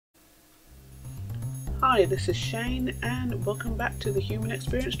Hi, this is Chaynne and welcome back to the Human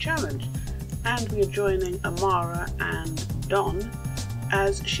Experience Challenge. And we are joining Amara and Don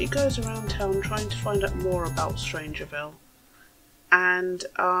as she goes around town trying to find out more about Strangerville and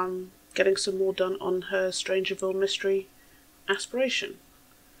getting some more done on her Strangerville mystery aspiration.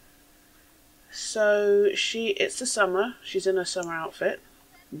 So it's the summer, she's in her summer outfit.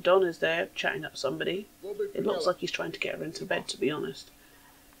 Don is there chatting up somebody. It looks like he's trying to get her into bed, to be honest.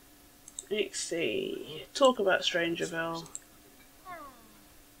 Let's see. Talk about Strangerville.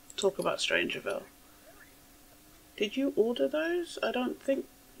 Talk about Strangerville. Did you order those? I don't think...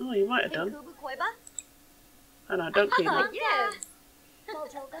 Oh, you might have done. Oh no, don't clean up.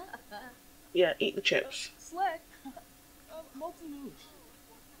 Yeah, eat the chips.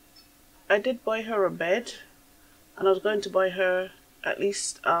 I did buy her a bed. And I was going to buy her at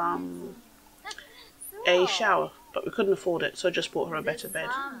least a shower. But we couldn't afford it, so I just bought her a better bed.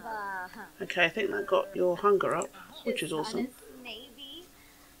 Okay, I think that got your hunger up, which is awesome.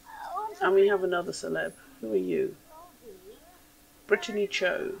 And we have another celeb. Who are you? Brittany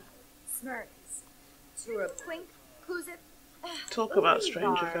Cho. Talk about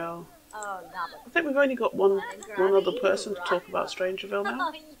Strangerville. I think we've only got one other person to talk about Strangerville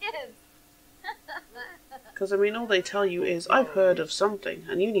now. Because, I mean, all they tell you is, I've heard of something,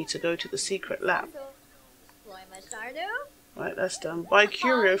 and you need to go to the secret lab. Right, that's done. Buy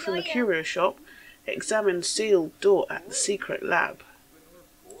curio from the curio shop. Examine sealed door at the secret lab.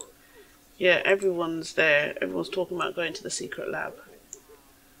 Yeah, everyone's there. Everyone's talking about going to the secret lab.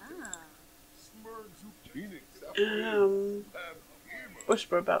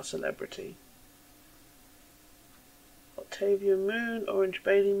 Whisper about celebrity. Octavia Moon, Orange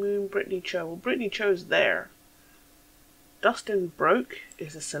Bailey Moon, Brittany Cho. Well, Brittany Cho's there. Dustin Broke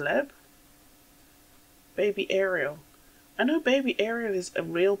is a celeb. Baby Ariel. I know Baby Ariel is a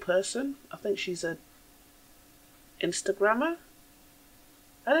real person. I think she's a Instagrammer.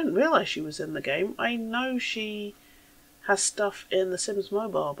 I didn't realise she was in the game. I know she has stuff in The Sims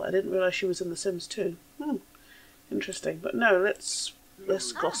Mobile, but I didn't realise she was in The Sims 2. Interesting. But no, let's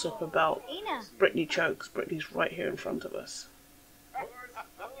gossip about Brittany Cho, because Brittany's right here in front of us.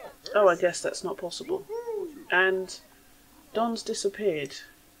 Oh, I guess that's not possible. And Don's disappeared.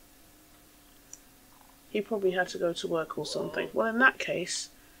 He probably had to go to work or something. Well, in that case,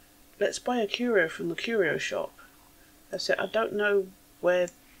 let's buy a curio from the curio shop. That's it. I don't know where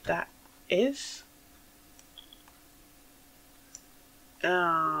that is.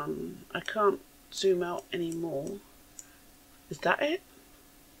 I can't zoom out anymore. Is that it?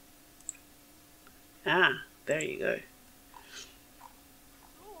 Ah, there you go.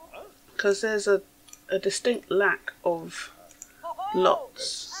 Because there's a distinct lack of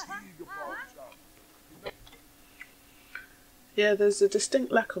lots. Yeah, there's a distinct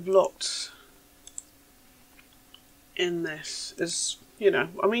lack of lots in this. As you know,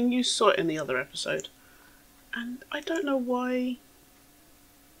 I mean, you saw it in the other episode, and I don't know why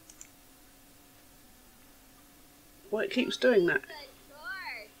it keeps doing that.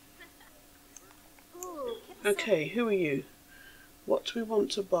 Okay, who are you? What do we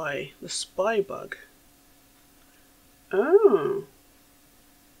want to buy? The spy bug. Oh.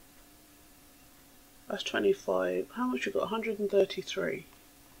 That's 25. How much you got? 133.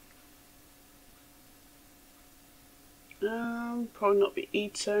 Probably not be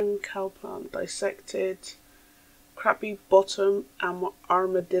eaten. Cow plant dissected. Crappy bottom and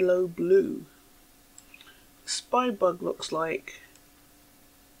armadillo blue. Spy bug looks like.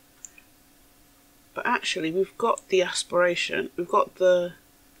 But actually, we've got the aspiration. We've got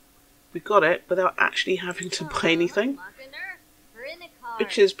it without actually having to buy anything,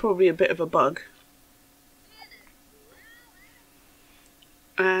 which is probably a bit of a bug.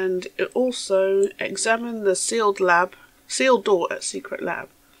 And it also examine the sealed door at secret lab.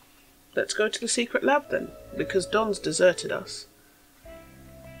 Let's go to the secret lab then, because Don's deserted us.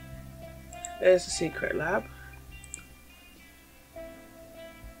 There's the secret lab.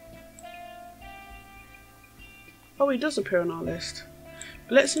 Oh, he does appear on our list.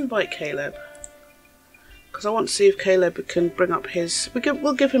 But let's invite Caleb, because I want to see if Caleb can bring up his.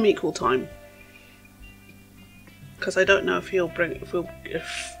 We'll give him equal time. Because I don't know if he'll bring, if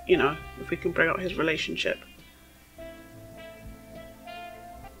we can bring out his relationship.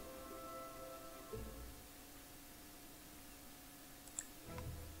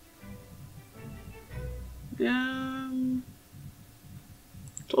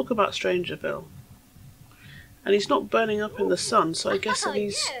 Talk about Strangerville. And he's not burning up in the sun, so I guess that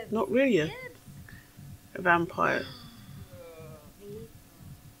he's not really a vampire.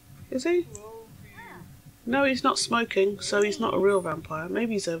 Is he? No, he's not smoking, so he's not a real vampire.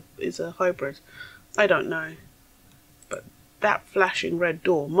 Maybe he's a hybrid. I don't know. But that flashing red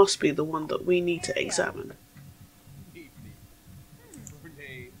door must be the one that we need to examine.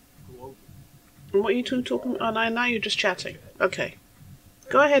 And what are you two talking about? Oh, now you're just chatting. Okay.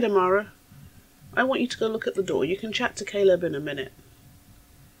 Go ahead, Amara. I want you to go look at the door. You can chat to Caleb in a minute.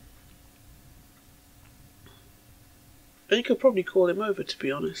 And you could probably call him over, to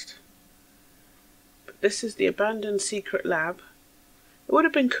be honest. But this is the abandoned secret lab. It would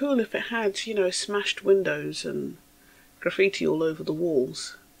have been cool if it had, you know, smashed windows and graffiti all over the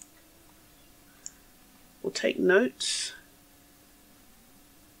walls. We'll take notes.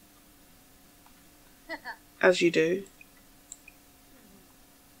 As you do.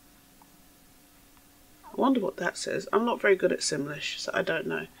 I wonder what that says. I'm not very good at Simlish, so I don't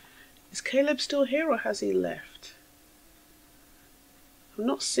know. Is Caleb still here or has he left? I'm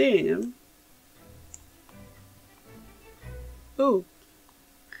not seeing him. Ooh.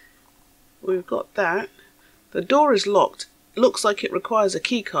 We've got that. The door is locked. Looks like it requires a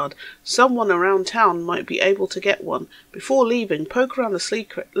key card. Someone around town might be able to get one. Before leaving, poke around the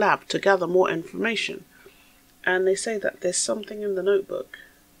secret lab to gather more information. And they say that there's something in the notebook.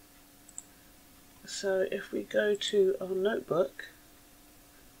 So if we go to our notebook.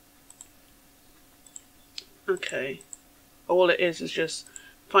 Okay. All it is just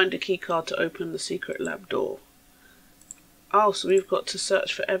find a key card to open the secret lab door. Oh, so we've got to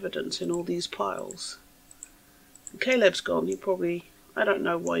search for evidence in all these piles. And Caleb's gone. He probably... I don't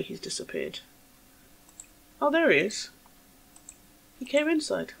know why he's disappeared. Oh, there he is. He came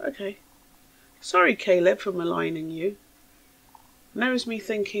inside. Okay. Sorry, Caleb, for maligning you. And there was me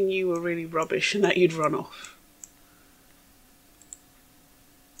thinking you were really rubbish and that you'd run off.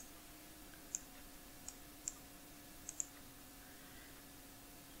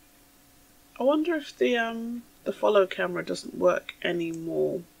 I wonder if the follow camera doesn't work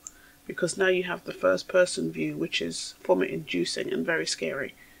anymore, because now you have the first person view, which is vomit inducing and very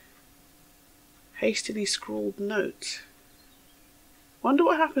scary. Hastily scrawled note. Wonder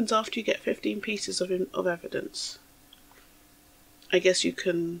what happens after you get 15 pieces of evidence. I guess you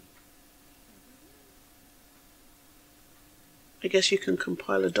can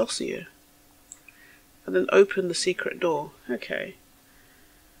compile a dossier and then open the secret door. Okay.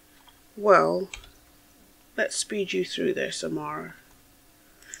 Well, let's speed you through this, Amara.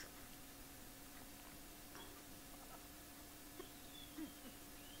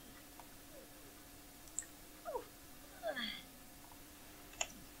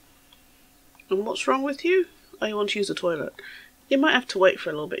 And what's wrong with you? Oh, you want to use the toilet. You might have to wait for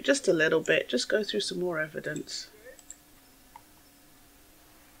a little bit, just a little bit. Just go through some more evidence.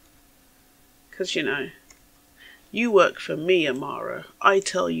 Because, you know, you work for me, Amara. I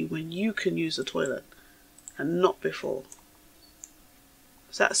tell you when you can use the toilet and not before.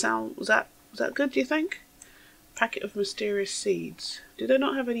 Does that sound... Was that good, do you think? Packet of mysterious seeds. Do they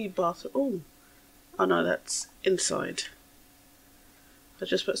not have any bathroom? Oh no, that's inside. I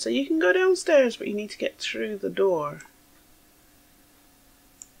just about to say, you can go downstairs, but you need to get through the door.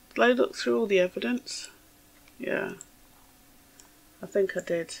 Did I look through all the evidence? Yeah. I think I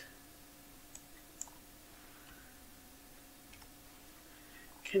did.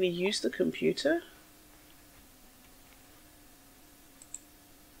 Can you use the computer?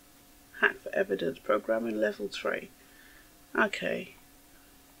 Hack for evidence. Programming level 3. Okay.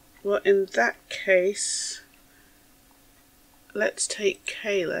 Well, in that case, let's take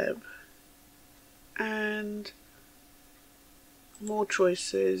Caleb and more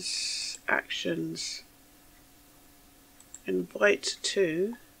choices, actions, invite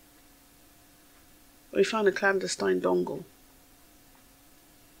to. We found a clandestine dongle.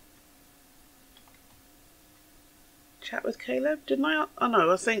 Chat with Caleb? Didn't I? Oh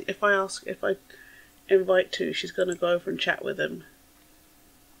no, I think if I invite to, she's going to go over and chat with him.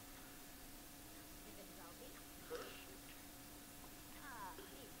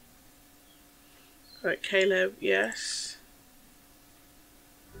 Right, Caleb, yes.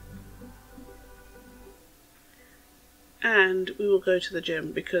 And we will go to the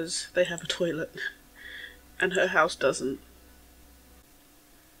gym because they have a toilet and her house doesn't.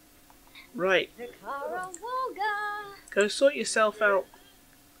 Right. Go sort yourself out.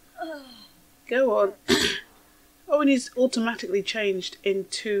 Go on. Oh, and he's automatically changed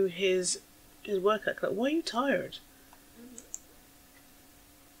into his workout clothes. Why are you tired?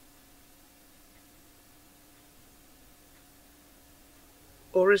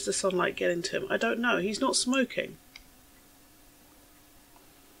 Or is the sunlight getting to him? I don't know. He's not smoking.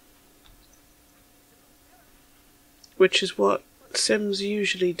 Which is what Sims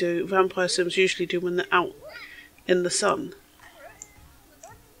usually do, vampire Sims usually do when they're out in the sun.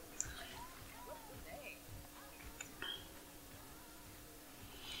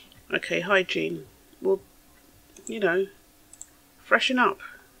 Okay, hygiene. Well, you know, freshen up.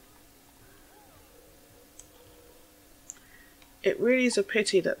 It really is a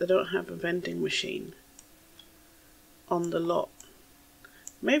pity that they don't have a vending machine on the lot.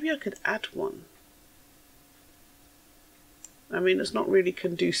 Maybe I could add one. I mean, it's not really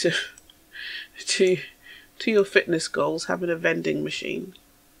conducive to your fitness goals, having a vending machine.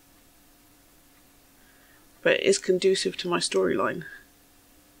 But it is conducive to my storyline.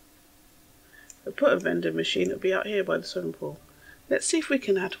 If I put a vending machine, it'll be out here by the swimming pool. Let's see if we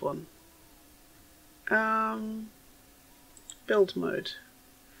can add one. Build mode.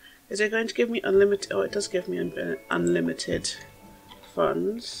 Is it going to give me unlimited? Oh, it does give me unlimited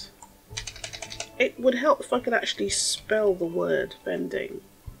funds. It would help if I could actually spell the word vending.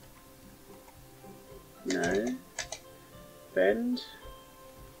 No. Vend.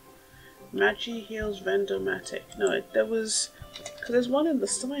 Magi heals Vendomatic. No, there was... because there's one in the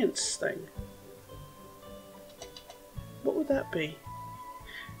science thing. What would that be?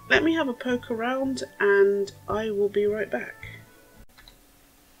 Let me have a poke around and I will be right back.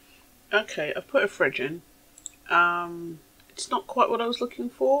 Okay, I've put a fridge in. It's not quite what I was looking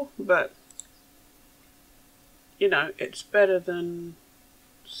for, but you know, it's better than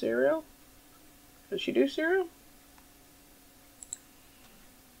cereal. Can she do cereal?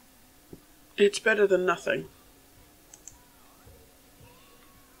 It's better than nothing.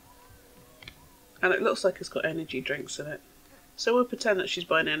 And it looks like it's got energy drinks in it. So we'll pretend that she's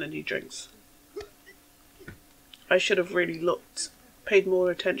buying energy drinks. I should have really paid more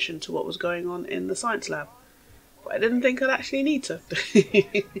attention to what was going on in the science lab. But I didn't think I'd actually need to.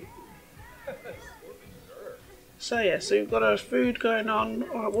 So yeah, so we've got our food going on.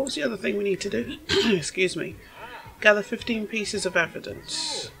 Alright, what was the other thing we need to do? Excuse me. Gather 15 pieces of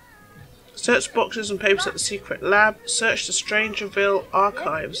evidence. Search boxes and papers at the secret lab. Search the Strangerville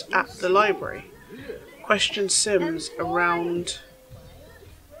archives at the library. Question Sims around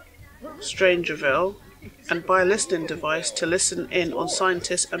Strangerville. And buy a listening device to listen in on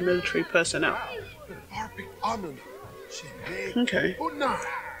scientists and military personnel. Okay.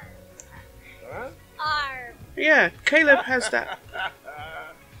 Yeah, Caleb has that.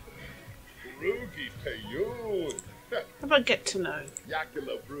 How about get to know?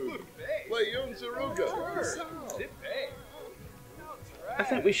 I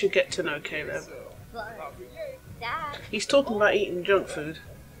think we should get to know Caleb. He's talking about eating junk food.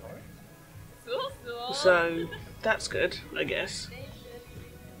 So, that's good, I guess.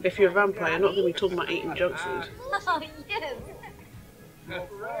 If you're a vampire, you're not going to be talking about eating junk food. Oh,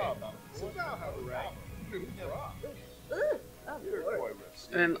 yes.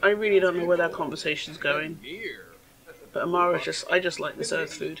 And I really don't know where that conversation's going. But Amara I just like this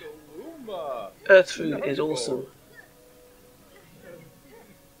earth food. Earth food is awesome.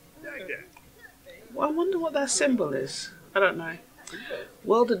 Well, I wonder what that symbol is. I don't know.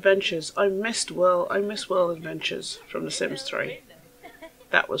 World Adventures. I miss World Adventures from The Sims 3.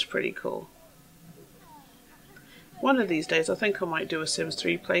 That was pretty cool. One of these days I think I might do a Sims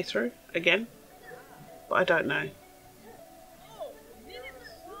 3 playthrough again. But I don't know.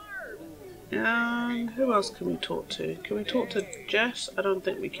 Who else can we talk to? Can we talk to Jess? I don't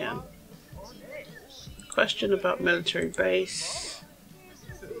think we can. Question about military base.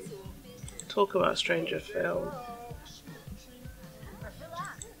 Talk about Strangerville.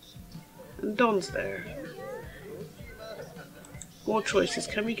 And Don's there. More choices.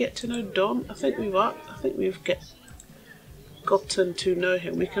 Can we get to know Don? I think we've gotten to know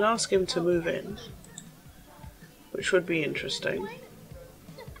him. We can ask him to move in, which would be interesting.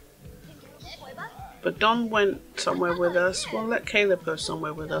 But Don went somewhere with us. Well, let Caleb go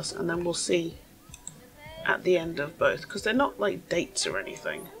somewhere with us, and then we'll see at the end of both, because they're not like dates or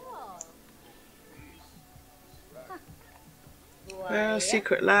anything.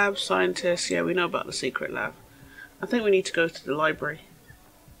 Secret lab, scientists. Yeah, we know about the secret lab. I think we need to go to the library.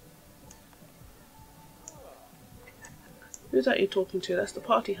 Who's that you're talking to? That's the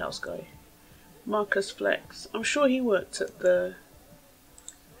party house guy. Marcus Flex. I'm sure he worked at the...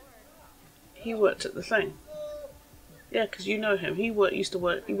 He worked at the thing. Yeah, because you know him. He works at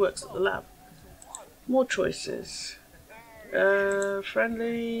the lab. More choices.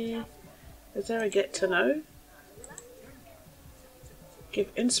 Friendly. Is there a get to know? Give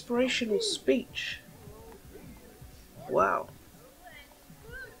inspirational speech. Wow.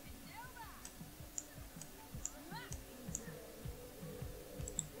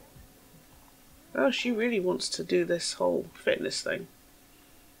 Oh, she really wants to do this whole fitness thing.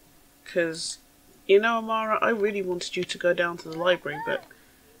 Because, you know, Amara, I really wanted you to go down to the library, but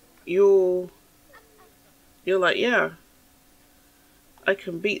you're like, yeah, I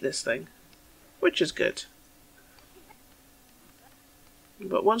can beat this thing, which is good.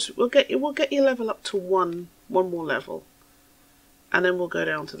 But once we'll get your level up to one more level, and then we'll go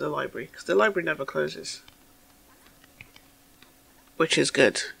down to the library, because the library never closes, which is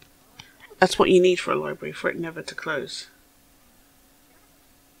good. That's what you need for a library, for it never to close.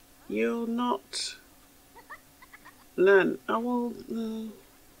 You'll not learn. Oh well.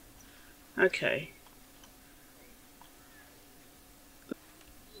 Okay.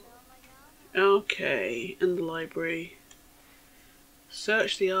 Okay, in the library.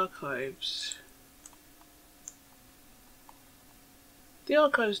 Search the archives. The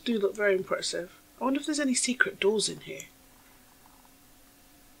archives do look very impressive. I wonder if there's any secret doors in here.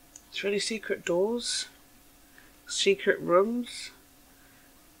 Is there any secret doors? Secret rooms?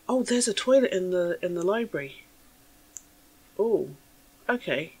 Oh, there's a toilet in the library. Oh,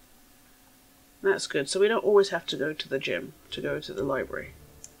 okay. That's good. So we don't always have to go to the gym to go to the library.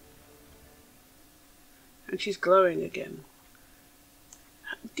 And she's glowing again.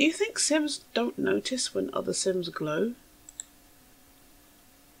 Do you think Sims don't notice when other Sims glow?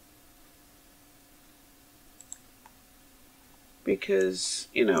 Because,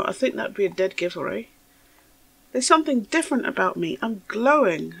 you know, I think that'd be a dead giveaway. There's something different about me. I'm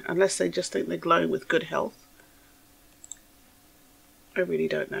glowing, unless they just think they're glowing with good health. I really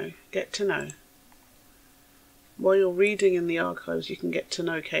don't know. Get to know. While you're reading in the archives, you can get to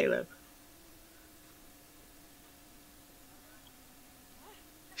know Caleb.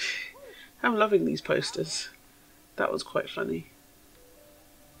 I'm loving these posters. That was quite funny.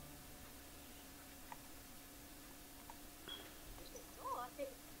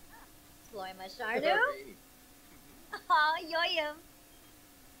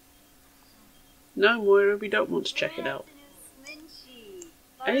 No, Moira, we don't want to check it out.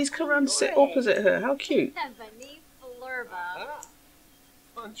 And he's come around to sit opposite her. How cute.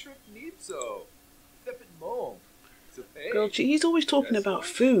 Girlchi, he's always talking about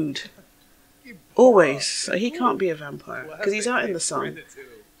food. Always. So he can't be a vampire, because he's out in the sun.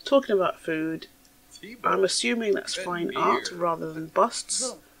 He's talking about food. I'm assuming that's fine art rather than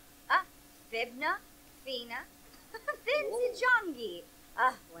busts.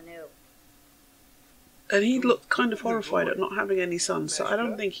 And he looked kind of horrified at not having any sons, so I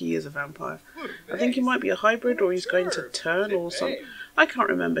don't think he is a vampire. I think he might be a hybrid, or he's going to turn or something. I can't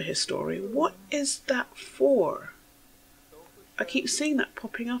remember his story. What is that for? I keep seeing that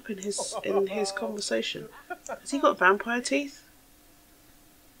popping up in his conversation. Has he got vampire teeth?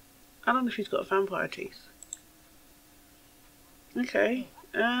 I don't know if he's got vampire teeth. Okay.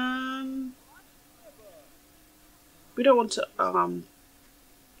 We don't want to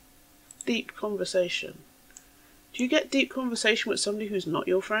deep conversation. Do you get deep conversation with somebody who's not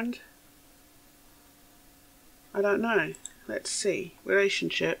your friend? I don't know. Let's see.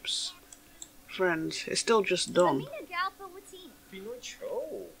 Relationships. Friends. It's still just Don.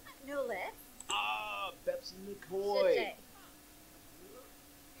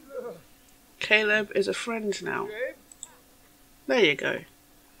 Caleb is a friend now. There you go.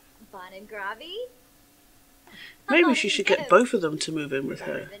 Maybe she should get both of them to move in with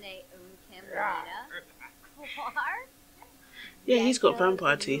her. Yeah, he's got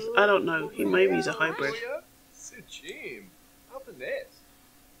vampire teeth. I don't know. Maybe he's a hybrid.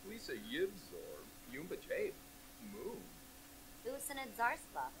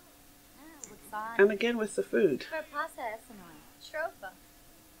 And again with the food.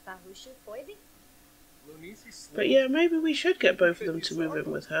 But yeah, maybe we should get both of them to move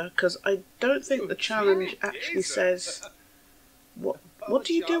in with her, because I don't think the challenge actually says what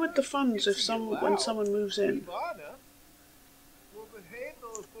do you do with the funds if when someone moves in?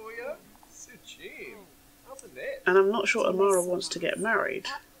 And I'm not sure Amara wants to get married.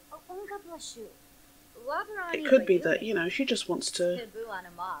 It could be that, you know, she just wants to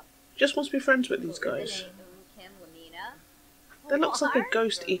be friends with these guys. That looks like a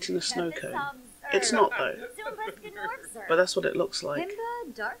ghost eating a snow cone. It's not though. But that's what it looks like.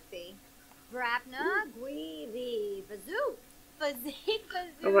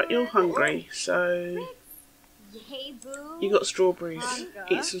 Alright, you're hungry, so you got strawberries.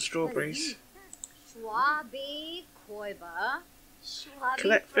 Eat some strawberries.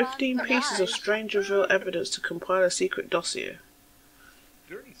 Collect 15 pieces of Strangerville evidence to compile a secret dossier.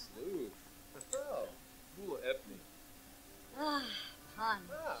 Dirty sleuth.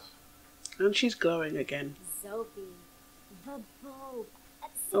 And she's glowing again.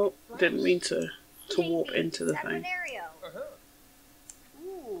 Oh, didn't mean to warp into the thing.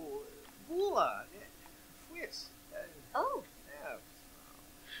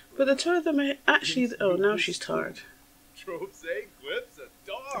 But the two of them are actually... Oh, now she's tired. Tropes, eh? Quips and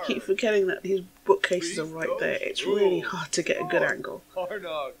I keep forgetting that these bookcases are right there. It's really hard to get a good angle.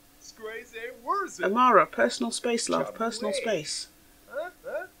 Amara, personal space, love, personal space.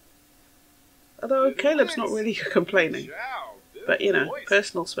 Although Caleb's not really complaining. But, you know,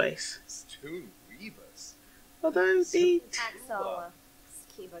 personal space. Although the...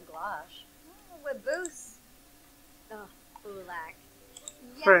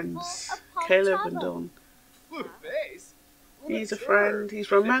 Friends. Caleb and Dawn. He's a friend.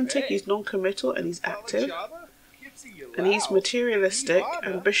 He's romantic, he's non-committal, and he's active. And he's materialistic,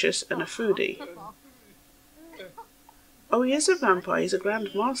 ambitious, and a foodie. Oh, he is a vampire. He's a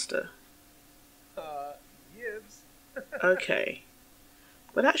Grand Master. Okay.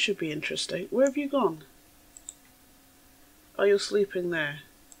 Well, that should be interesting. Where have you gone? Oh, you're sleeping there.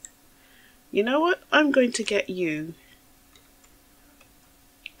 You know what? I'm going to get you.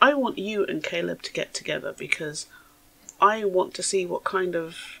 I want you and Caleb to get together because I want to see what kind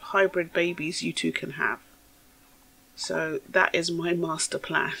of hybrid babies you two can have. So that is my master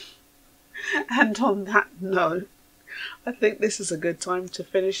plan. And on that note, I think this is a good time to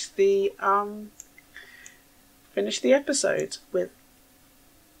finish the episode with,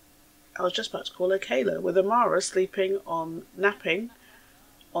 I was just about to call her Kayla, with Amara napping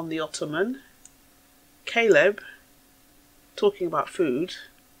on the ottoman, Caleb talking about food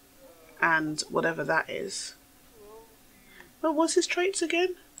and whatever that is. Well, what's his traits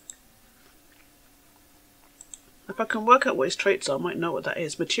again? If I can work out what his traits are, I might know what that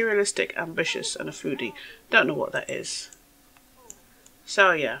is. Materialistic, ambitious, and a foodie. Don't know what that is.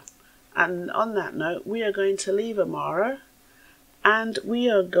 So yeah. And on that note, we are going to leave Amara. And we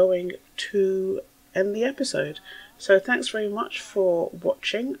are going to end the episode. So thanks very much for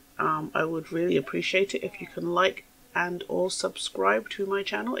watching. I would really appreciate it if you can like and or subscribe to my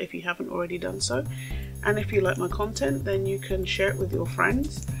channel if you haven't already done so. And if you like my content, then you can share it with your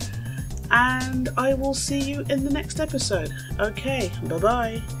friends. And I will see you in the next episode. Okay,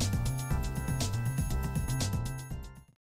 bye-bye.